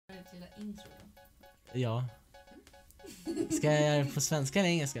Intro då? Ja. Ska jag göra det på svenska eller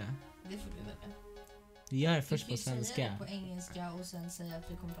engelska? Det får du välja. Vi gör det först på svenska. Säga det på engelska och sen säga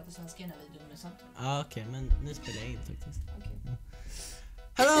att vi kommer prata svenska i den här videon med samtal. Ja, okej, men nu spelar jag in faktiskt. Okej.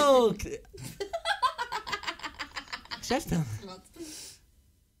 Hello! Käften!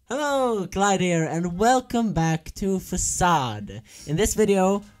 Hello, Clyde here, and welcome back to Facade. In this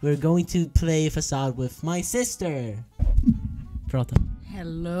video, we're going to play Facade with my sister. Prata.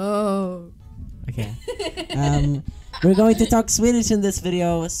 Hello. Okay. We're going to talk Swedish in this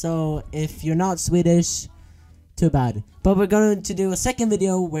video, so if you're not Swedish, too bad. But we're going to do a second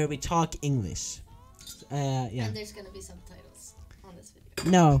video where we talk English. Yeah. And there's gonna be subtitles on this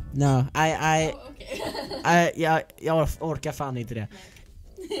video. No. Okay. Jag orkar fan inte det.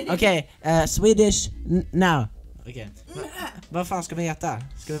 Okej, Swedish now. Okej. Vad fan ska vi heta?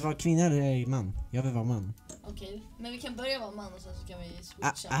 Ska vi vara kvinna eller man? Jag vill vara man. Okej, men vi kan börja vara man och sen så kan vi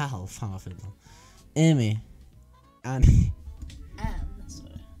switcha. Fan vad fint. Amy. Annie. Anne, så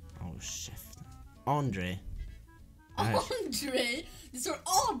det. Oh shit. Andre. Andre? Det står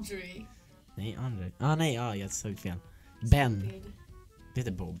Audrey. Nej, Andre. Nej, jag såg fel. Ben. Det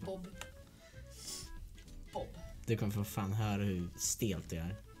heter Bob. Bob. Du kommer få fan höra hur stelt det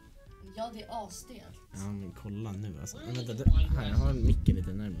är. Ja, det är asstelt. Ja, men kolla nu alltså. Men vänta, här, jag har micken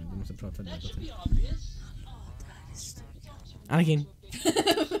lite närmare. Du måste prata lite. Anakin.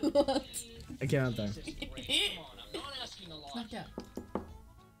 Okej, vänta. Snacka.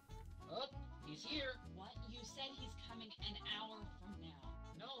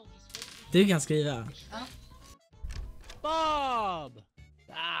 Du kan skriva. Bob!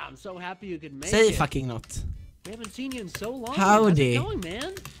 I'm so happy you could make Säg it. fucking något. We haven't seen you in so long. Howdy. How's it going,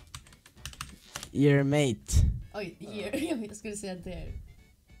 man? Your mate. Oj, jag skulle säga det.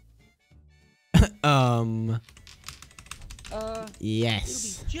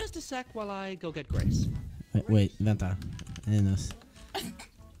 Yes. It'll be just a sec while I go get Grace. Wait, vänta. Linus.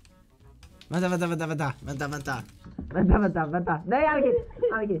 Vänta. Nej,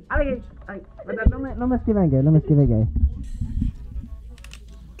 Anakin. Vänta, låt mig skriva en grej.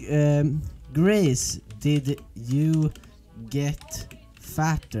 Grace, did you get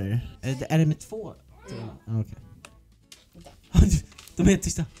fatter? Är det med två? Okej. De är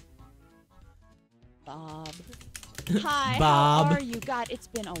tysta. Bob. Hi, Bob. how are you? God, it's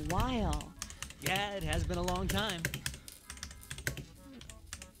been a while. Yeah, it has been a long time.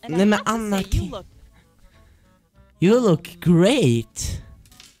 And Nej, I men have to Anna, say, you look great.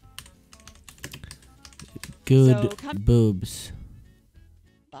 Good So, come- boobs.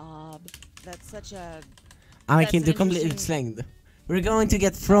 Bob, that's such a... Anakin, That's du kommer bli interesting. utslängd. We're going to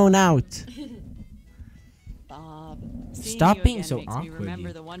get thrown out. Bob. Seeing Stop you being again so makes me awkward, remember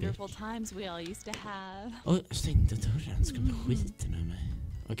you the wonderful bitch. times we all used to have. Stäng inte dörren, ska bli skiten av mig.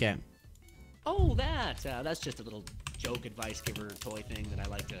 Okej. Oh, that's just a little joke advice giver toy thing that I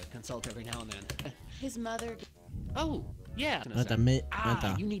like to consult every now and then. His mother... Oh, yeah.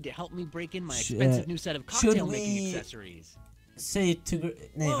 Vänta. You need to help me break in my Sh- expensive new set of cocktail should making we- accessories. Säg till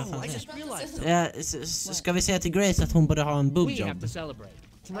Nej, vad Whoa, fan I säger just realized jag? Ska vi säga till Grace att hon borde ha en boob we have job? to celebrate.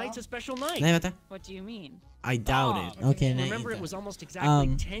 Tonight's a special night. Nej, vänta. What do you mean? I doubt it. Okej, nej, Remember, it inte. was almost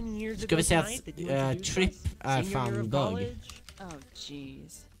exactly 10 years Ska ago vi säga tonight that you att introduced Trip us, är senior year fan of bög? college. Oh,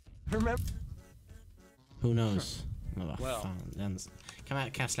 jeez. Remember? Who knows? Men vad Well. fan.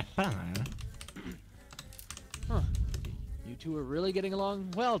 Kan jag släppa den här eller? Huh. You two are really getting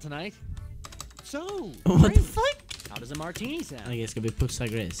along well tonight. So, What the great. fuck? How does a martini sound? Okej, ska vi pussa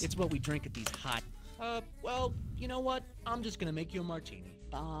Grace? It's what we drink at these hot... well, you know what? I'm just gonna make you a martini.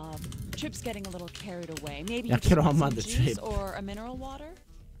 Bob. Trip's getting a little carried away. Maybe you Jag just want some kramade juice Trip. or a mineral water?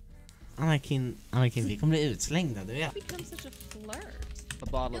 Anakin, vi kommer bli utslängda, du vet. Become such a flirt. A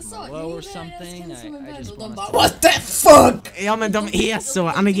bottle of Merlot or something. I just want us to... What the fuck? Ja, men de är så.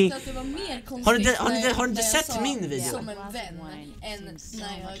 Anakin, Att det var mer har du inte när jag sett sa min video? Som en vän än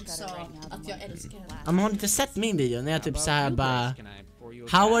när jag sa att jag älskar henne. Ja, men har du inte sett min video när jag typ How såhär about you, bara Grace? Can I pour you a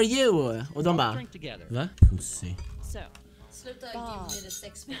How glass? are you? Och de Let's bara drink together. va? Pussy. So, Sluta give me the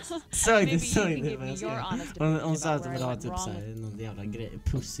sex face. Såg maybe du, you såg can du give vad me jag your skrev? honest Hon opinion sa att about de where ville I ha went typ wrong såhär någon jävla grej,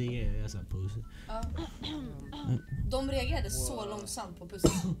 pussy, jag sa pussy. Ja. De reagerade så långsamt på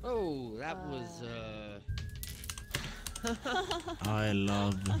pussen. Oh, that was, I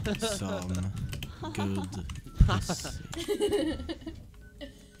love some good pussy.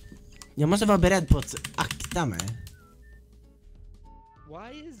 Jag måste vara beredd på att akta mig.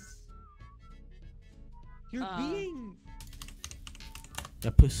 Why is... You're being...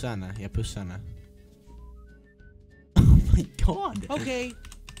 Jag pussar henne. Oh my god. Okay,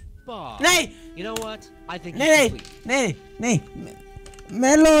 Bob. Nej! You know what? I think Nej! you should leave. Nej!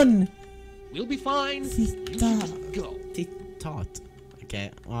 Melon! We'll be fine. You Titta. just go. Tittat.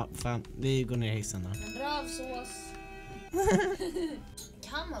 Okej, ja, fan. Vi går ner i hissen då. Rövsås.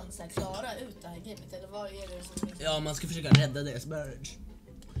 Kan man så här klara ut det här gamet eller vad är det som liksom... Ja, man ska försöka rädda deras marriage.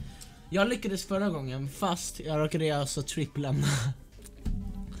 Jag lyckades förra gången, fast jag råkade alltså tripplämna.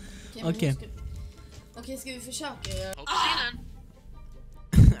 Okej. Okej, ska vi försöka?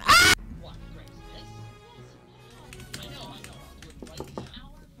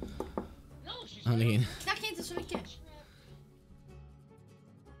 Knacka inte så mycket.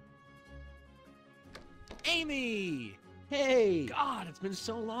 Amy! Hey! God, it's been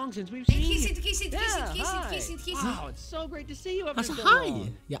so long since we've seen you. Kiss it. Wow, it's so great to see you after Alltså, so hej!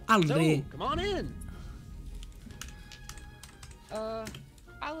 long. Jag har aldrig... So, come on in.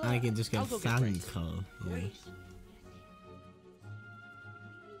 Anakin, du ska I'll go get fan Grace. call. Yeah.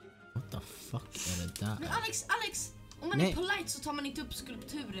 What the fuck är det där? Men Alex! Om man Nej. är polite så tar man inte upp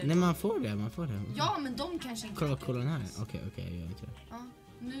skulpturer. Nej, man får det. Ja, men de kanske inte... Kolla den här. Okej, jag gör inte det. Ja,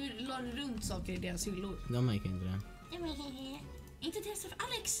 nu la du runt saker i deras hyllor. De märker inte det. Inte det så...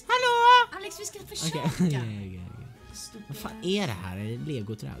 Alex! Hallå! Alex, vi ska försöka! Okej. Vad fan är det här? Är det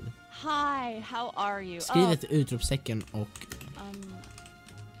legoträd? Hi, how are you? Skriv ett utropstecken och...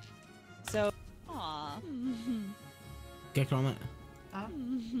 So, aw. Ska jag krama det? Ja.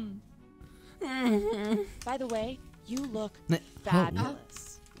 By the way, you look Nej,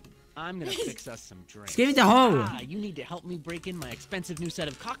 fabulous. I'm gonna fix us some drinks. Skriv inte ho! You need to help me break in my expensive new set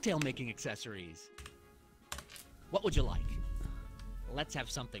of cocktail making accessories. What would you like? Let's have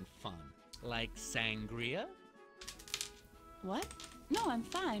something fun. Like sangria? What? No, I'm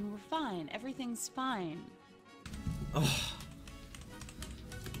fine. We're fine. Everything's fine.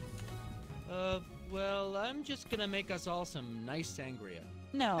 Well, I'm just gonna make us all some nice sangria.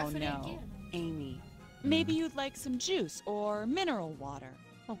 No, Varför det no. igen? Amy, maybe you'd like some juice or mineral water.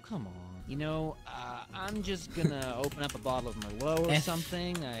 Oh, come on. You know, I'm just gonna open up a bottle of Merlot or F.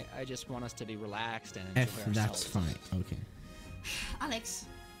 something. I just want us to be relaxed and enjoy F, that's ourselves. fine. Okay. Alex,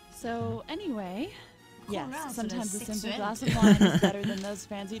 So, anyway, Kolla, yes, alltså, sometimes det a är simple sexuellt. glass of wine is better than those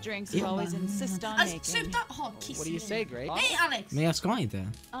fancy drinks you always insist on alltså making. sluta ha kiss. What do you say, Grace? Nej, Alex! Men jag ska inte.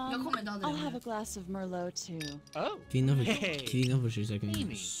 Jag kommer inte aldrig I'll have göra a glass of Merlot too. Oh, Kvinnor får kyssa Amy.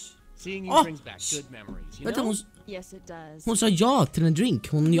 kvinnor. Seeing you Oh! brings back good memories, you Vänta, know? Yes, it does. hon sa ja till en drink.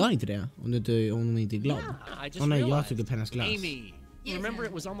 Hon gör inte det. Om hon inte är glad. I just Åh nej, jag realized. tog upp hennes glass. Amy, you remember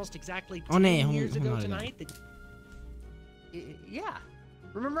it was almost exactly 10 Oh, nej, years hon ago har det. tonight that... Yeah.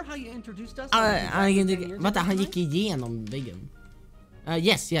 Remember how you introduced us? Vänta, han gick igenom väggen.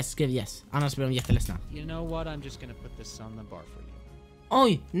 Yes, skriv yes. Annars blir de jätteledsen. You know what? I'm just gonna put this on the bar for you.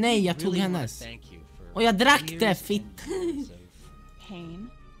 Oj, nej, jag tog Really wanna hennes. thank you for Och jag drack det, years fitt. and years of Pain.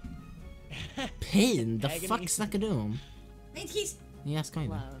 Pain, the Agony. fuck snackar du om? Nej, inte kiss! Nej, jag ska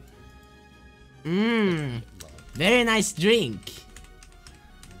inte. Love. Very nice drink.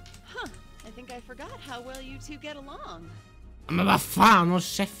 Huh. I think I forgot how well you two get along. Men vad fan, håll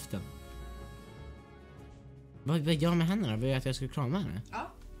käften. Vad gör jag med henne då? Vill jag att jag ska krama henne?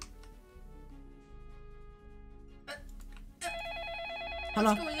 Ja. Hallå?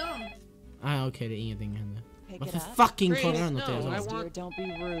 What's going on? Okej, det är ingenting hände. Pick it Varför up. fucking Grace, kollar han åt no, det? I Dear, want- don't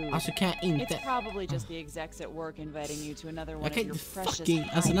be rude. Alltså kan jag inte... It's probably just the execs at work inviting you to another one Jag of kan your inte precious fucking...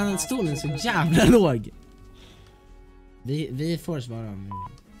 Alltså den här high-class stolen är så programs. jävla låg. Vi får svara om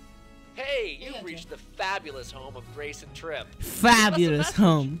Hey, you've reached the fabulous home of Grace and Trip. Fabulous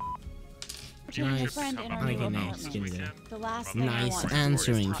home. My Nice. friend in our Okay, new nice. apartment. Give me that. The last thing I Nice want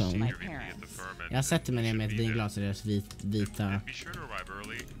answering to do is talk to my phone. parents. Jag sätter mig ner med ett vinglas i deras vita... Be sure to arrive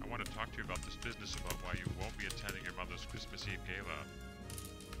early. I want to talk to you about this business about why you won't be attending your mother's Christmas Eve gala.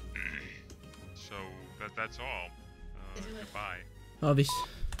 So that's all. Goodbye. Ja, visst.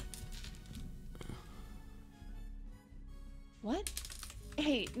 What?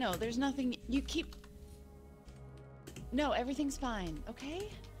 Hey, no, there's nothing. You keep. No, everything's fine, okay?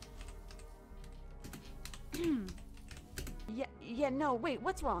 yeah, no, wait,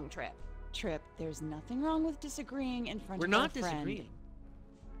 what's wrong, Trip? Trip, there's nothing wrong with disagreeing in front We're of our not friend. disagreeing.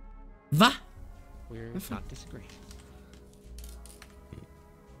 Va? We're not disagreeing.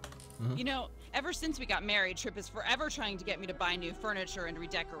 You know, ever since we got married, Trip is forever trying to get me to buy new furniture and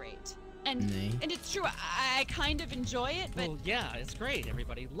redecorate. And Nej. and it's true, I kind of enjoy it, but Well, yeah, it's great.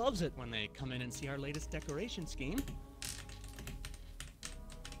 Everybody loves it when they come in and see our latest decoration scheme.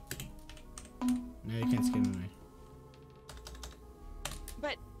 Nej, jag kan inte skriva med mig.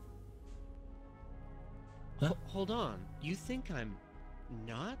 but Huh? Hold on. You think I'm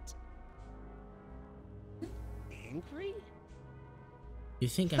not angry? You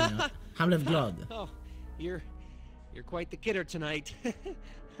think I'm not? Han blev glad. Oh, you're You're quite the kidder tonight.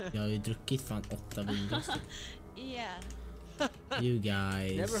 Jag har ju druckit fan 8 vinglas. Yeah. You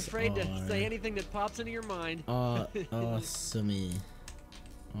guys Never afraid to are say anything that pops into your mind. awesome.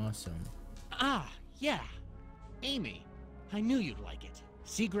 Awesome. Ah, yeah. Amy, I knew you'd like it.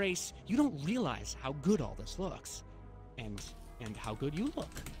 See, Grace, you don't realize how good all this looks. And how good you look.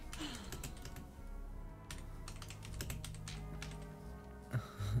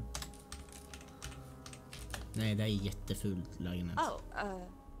 Nej, det är jättefult lägenhet. Oh,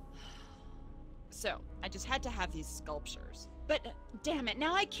 so I just had to have these sculptures. But damn it,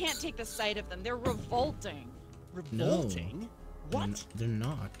 now I can't take the sight of them. They're revolting. Revolting? What? They're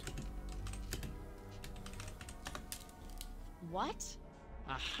not. What?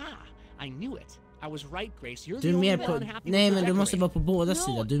 Aha! I knew it. I was right, Grace. You're Du the är only mer one på... unhappy Nej, with men the du måste vara decorating. på båda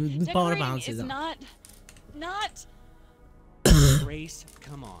sidor. Du är bara på hans Decorating is sida. not... Grace,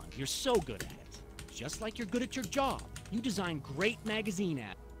 come on. You're so good at it. Just like you're good at your job. You design great magazine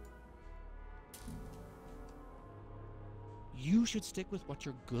ads. You should stick with what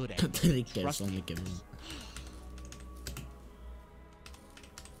you're good at. Dricker Trust så me. mycket.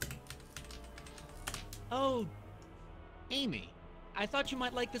 Oh, Amy. I thought you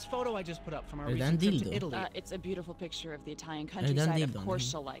might like this photo I just put up from our Är det en recent trip to dildo? Italy. It's a beautiful picture of the Italian den countryside. Of dildon? course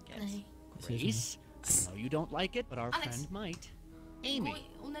she'll like it. Nej. Grace, I know you don't like it, but our Alex. friend might. Amy, Oj,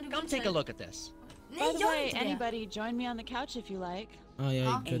 och när du come går take så a här- look at this. By Nej, the gör way, inte det. anybody, join me on the couch if you like. Ja,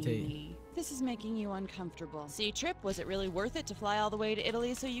 jag går till... Amy, this is making you uncomfortable. See, Trip, was it really worth it to fly all the way to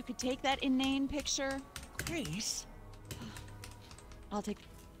Italy so you could take that inane picture? Grace? I'll take...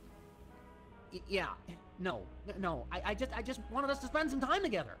 Yeah. No. I just wanted us to spend some time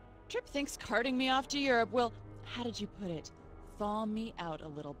together. Trip thinks carting me off to Europe will... How did you put it? Thaw me out a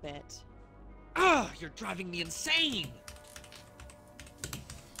little bit. Ugh, you're driving me insane!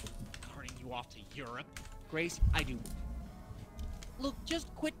 Carting you off to Europe. Grace, I do. Look, just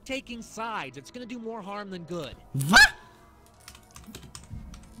quit taking sides. It's gonna do more harm than good. Va?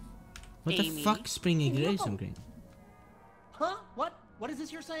 What the Amy? fuck springer Grace omkring? Huh? What is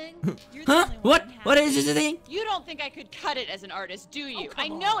this you're saying? You're the Huh? only one What? unhappy. What is this thing? You don't think I could cut it as an artist, do you? come I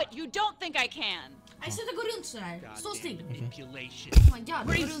know on. it! You don't think I can! Nej, sluta gå runt sådär. Stå Goddamn still. manipulation. Oh my god,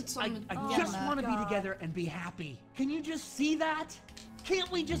 gå runt Grace, som I ett just jävla... want to be together and be happy. Can you just see that?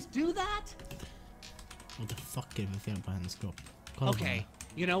 Can't we just do that? What the fuck är det för fel på hennes kropp? Kolla på Okay, henne.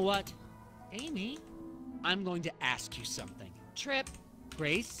 you know what? Amy, I'm going to ask you something. Trip,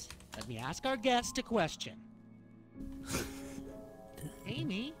 Grace, let me ask our guest a question.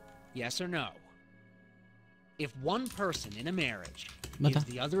 Amy, yes or no? If one person in a marriage gives Vänta.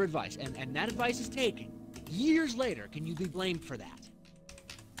 the other advice, and that advice is taken, years later, can you be blamed for that?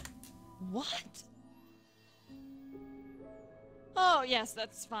 what? Oh, yes,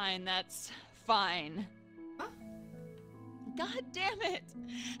 that's fine. That's fine. God damn it!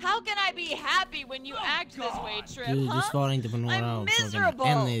 How can I be happy when you act this way, Trip, Du huh? svarar inte på några I'm av frågorna. miserable.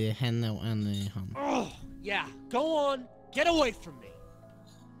 En är henne och en är han. Oh, yeah, go on, get away from me.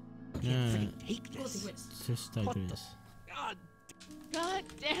 I can't Yeah. freaking take Gå till this. Grace. Tysta What the- Grace. God, God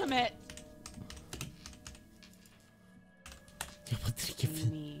damn it! Jag bara dricker vin.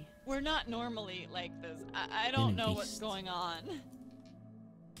 Amy, we're not normally like this. I Been don't a know what's beast. going on.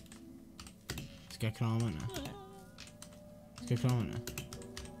 Ska jag krama henne? Ska jag krama henne?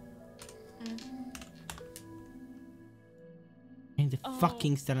 Jag kan inte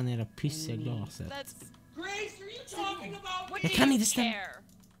fucking ställa ner det pissiga glaset. That's... Grace, are you talking about What Jag do kan you inte stämma. care?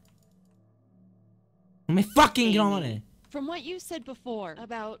 Men fucking krama dig! From what you said before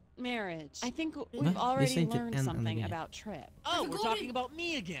about marriage, I think Va? we've Vi already sa inte learned en something enda grej. about Trip. Oh, Varför we're går talking du- about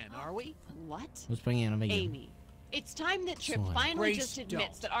me again, are we? What? Hon sprang igenom väggen. Amy, it's time that Trip Sorry. finally Grace, just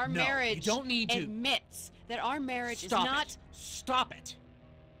admits don't. that our No, marriage you don't need to. admits that our marriage Stop is not it. Stop it.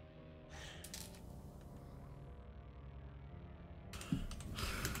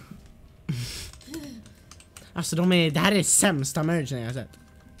 Alltså det här är sämsta mergen jag har sett.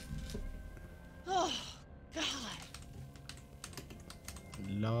 Oh, God.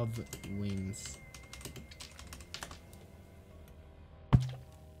 Love wins.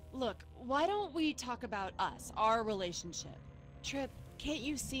 Look, why don't we talk about us, our relationship? Trip, can't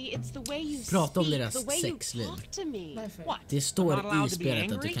you see it's the way you Prata om speak, deras the way you sexliv. talk to me. Varför? What? Det I'm står not allowed i to be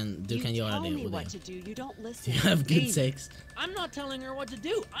spelet att angry? du kan göra tell det me och what det. to do, you don't listen. You have good Amy. sex. I'm not telling her what to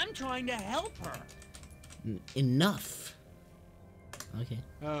do. I'm trying to help her. Enough. Okay.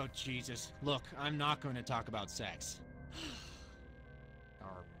 Oh, Jesus. Look, I'm not going to talk about sex.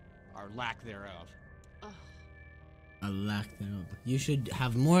 Or lack thereof. I lack thereof. You should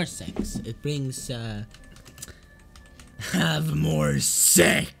have more sex. It brings have more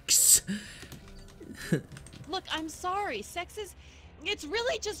sex. Look, I'm sorry. Sex is... It's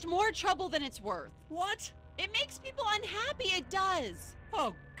really just more trouble than it's worth. What? It makes people unhappy. It does.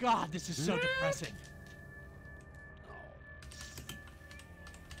 Oh God, this is so depressing.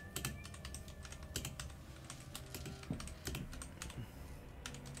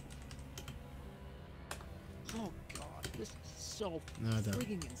 Oh God, this is so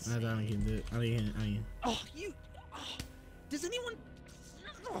freaking insane. I can do it. I can. Oh, you... Oh, does anyone...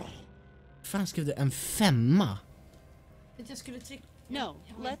 Oh. Fan skrev du en 5? Jag skulle trycka... No,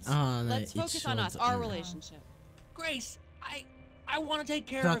 let's nej, focus on us, our relationship. Grace, I want to take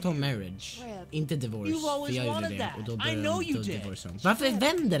care of Prata om you. marriage, Trip. inte divorce. You've always för jag gjorde wanted det that. och då I började know you då did. divorce om. Varför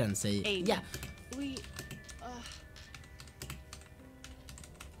vänder den sig? Amy, Ja. we...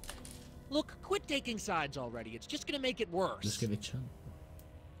 Look, quit taking sides already. It's just gonna make it worse. Du ska vi köra.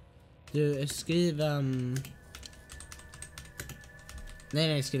 Du skriv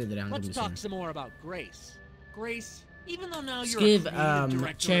Nej, skriv inte det. Han Let's kommer talk sen. some more about Grace. Grace, even though now you're Skriv, a creative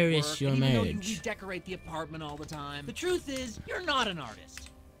director cherish at work, your and even though marriage. you redecorate the apartment all the time, the truth is, you're not an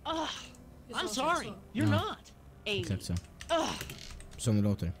artist. Ugh, I'm så, sorry, så. you're No. not. Amy. Exakt så. Ugh. Som det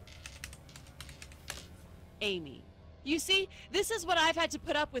låter. Amy. You see, this is what I've had to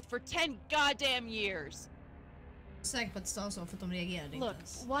put up with for 10 goddamn years. Säker på att det står så för att de reagerade Look, inte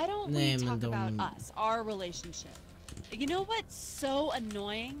ens. why don't Nej, we men talk about de- us, our relationship? You know what's so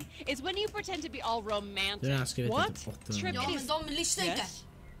annoying is when you pretend to be all Du har romantic. redan skrivit What? typ 800. Trip- Ja, men de lyssnar inte. Yes?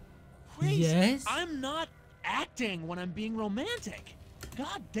 Grace, Yes? I'm not acting when I'm being romantic.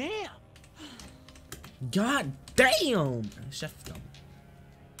 God damn. God damn! Käften.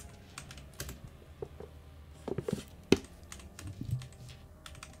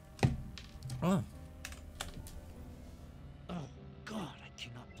 Oh. Oh God, I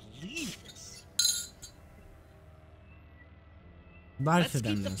cannot believe this. Varför Let's keep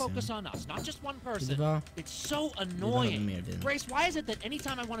vänder the den focus sig? on us, not just one Det person. var... It's so mer annoying. vin. Grace, why is it that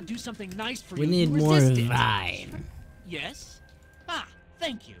anytime I want to do something nice for We you, need you more resist it? wine. Yes? Ah,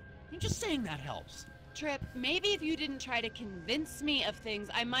 thank you. Just saying that helps. Trip, maybe if you didn't try to convince me of things,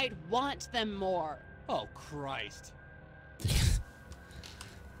 I might want them more. Oh, Christ.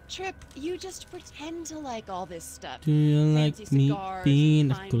 Trip, you just pretend to like all this stuff. Do you like Fancy me cigars,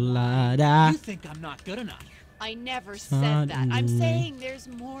 pina fine colada? You think I'm not good enough. I never said that. I'm Suddenly. saying there's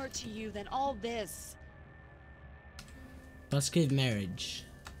more to you than all this. Bara skriv marriage.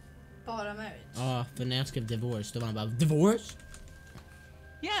 Bara marriage. Ja, för när jag skrev divorce, då var han bara divorce?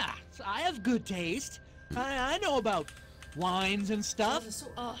 Yeah, so I have good taste. I know about wines and stuff. Alltså,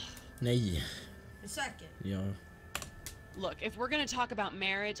 så. Nej. Är du säker? Ja. Look, if we're gonna talk about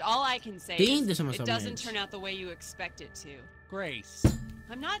marriage, all I can say Det är is inte samma it sak doesn't marriage. turn out the way you expect it to. Grace.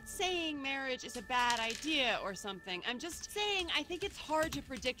 I'm not saying marriage is a bad idea or something. I'm just saying I think it's hard to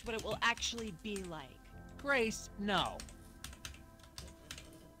predict what it will actually be like. Grace, no.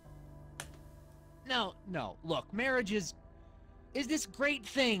 No, look, marriage is this great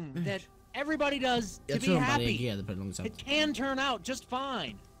thing that everybody does to Jag be tror de bara happy. reagerade på det långsamt. It can turn out just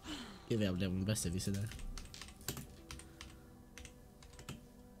fine. Gud, jag blev en besserwisser där.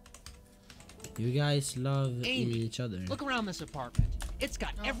 You guys love Amy, each other. Look around this apartment. It's got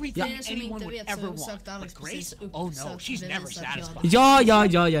Ja, everything för er som anyone inte would vet ever så want. sökte Alex But Grace? precis upp Oh så no, att she's det never visar att jag- satisfied. Ja.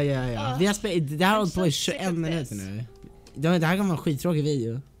 Vi har det här har hållit på i I'm so sick 21 of minuter this. nu. Det här kan vara en skittråkig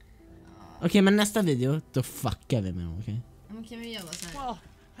video. Okej, men nästa video, då fuckar vi med dem, okej? Men kan vi göra så här?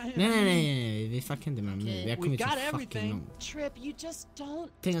 Well, Nej, vi fuckar inte med dem nu. Vi har Okej. kommit We've så got fucking everything. långt. Trip, you just don't.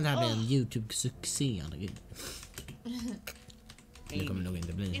 Tänk om det här blir en YouTube-succé, herregud. Det kommer nog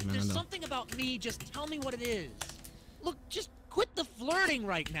inte bli, if men there's ändå. something about me, just tell me what it is. Look, just quit the flirting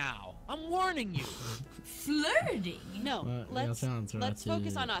right now. I'm warning you. Flirting? No, Jag tror han tror let's att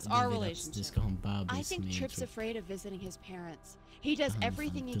focus on us, du our vill att relationship. du ska ha en I bebis think med Trip's intro. afraid of visiting his parents. He does Han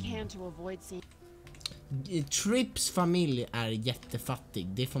everything he fan can to avoid seeing. Trips familj är jättefattig,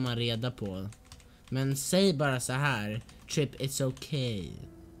 det får man reda på. Men säg bara så här: Trip, it's okay.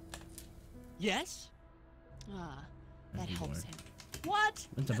 Yes? That helps him. What?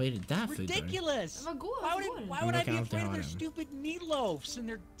 Vänta, vad är det där för dörr? Ridiculous. Vad går? Why would I kan be alltid afraid of ha their den. stupid meatloafs and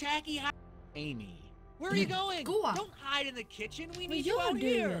their tacky Amy, where are you going? Gå. Don't hide in the kitchen. We Vad need you gör out du?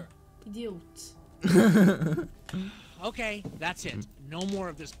 here. Idiot. Okay, that's it. No more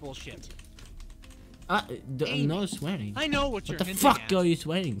of this bullshit. No swearing. I know what What you're the hinting fuck at. are you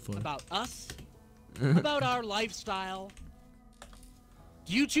swearing for? About us? About our lifestyle?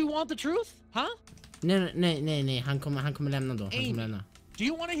 Do you two want the truth? Huh? Nej, han kommer lämna då. Han Amy, kommer lämna. do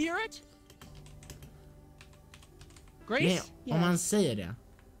you want to hear it? Grace? Nej, om Yes. han säger det.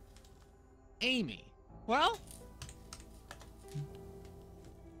 Amy. Well?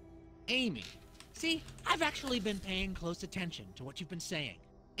 Amy, See, I've actually been paying close attention to what you've been saying.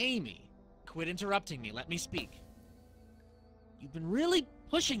 Amy, quit interrupting me. Let me speak. You've been really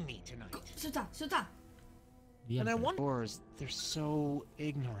pushing me tonight. Sluta. And I wonder, they're so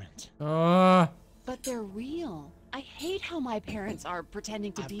ignorant. But they're real. I hate how my parents are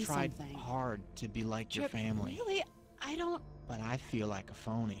pretending to be tried something. hard to be like your Trip, family. Really? I don't... But I feel like a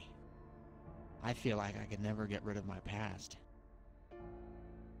phony. I feel like I could never get rid of my past.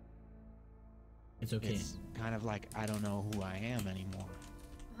 It's okay. It's kind of like I don't know who I am anymore.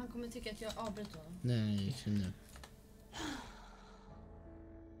 Han kommer tycka att jag avbryter honom. Nej, nu.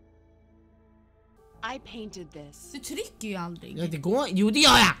 I painted this. Du trycker ju aldrig. Ja, det går. Jo, det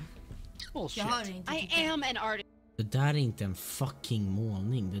gör jag! Bullshit. Jag hör inte. I am an artist. Det där är inte en fucking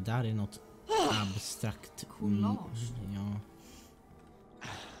målning. Det där är något abstrakt. Collage. Ja.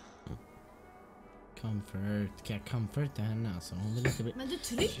 Comfort. Kan jag comforta henne alltså? Hon vill inte bli... Men du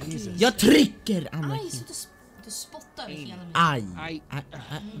trycker ju. Jag trycker! Anna. Aj, så du spottar över hela mig. Aj!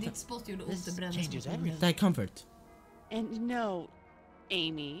 Ditt spott gjorde ont, det brändes changes mot everything. Det är comfort. And no,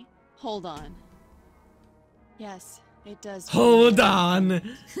 Amy, hold on. Yes, it does. Hold on!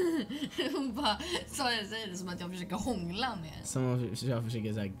 Hon bara säger det som att jag försöker hångla med. Som om jag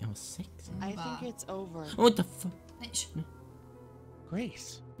försöker säga ha sex. I think it's over. What the fuck? Nej,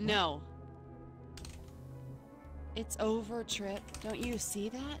 Grace. No. It's over, Trip. Don't you see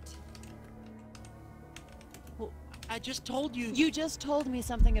that? Well, I just told you. You just told me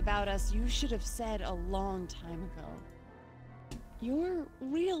something about us you should have said a long time ago. You're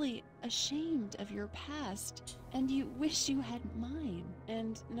really ashamed of your past, and you wish you had mine.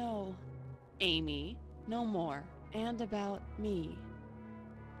 And no, Amy, no more. And about me.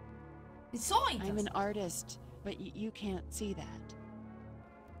 vi sa inte I'm ens. an artist, but you can't see that.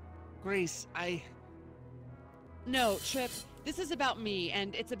 Grace, No, Trip, this is about me,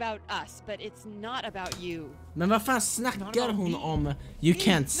 and it's about us, but it's not about you. Men vad fan snackar hon om? You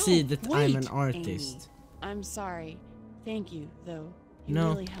can't see that I'm an artist. Amy, I'm sorry. Thank you, though. You No,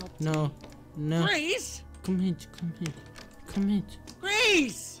 really helped no, me. no. Grace. Kom hit.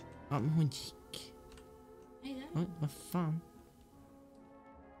 Grace. Ja, men hon gick. Nej, det- Oj, vad fan?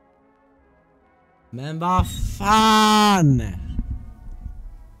 Men vad fan?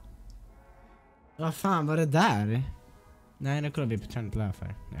 Vad fan var det där? Nej, nu kollar vi på Trend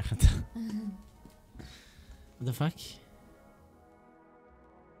Laugher. Nej, jag skämtar. What the fuck?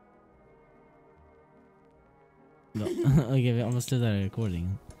 Okej, vi avslutar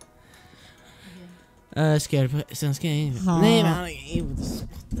recordingen. Ska jag... Sen ska jag... Nej, men...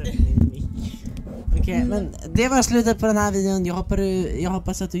 Okej, men det var slutet på den här videon. Jag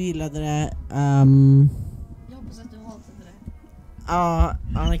hoppas att du gillade det. Jag hoppas att du hatade det. Ja,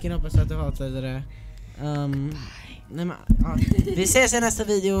 Annika hoppas att du hatade det. Nej, men, ja. Vi ses i nästa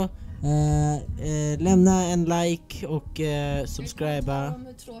video. Lämna en like och subscriba. Om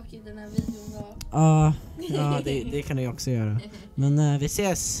hur tråkig den här videon var. Ja, det kan du också göra. Men vi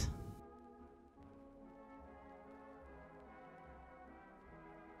ses.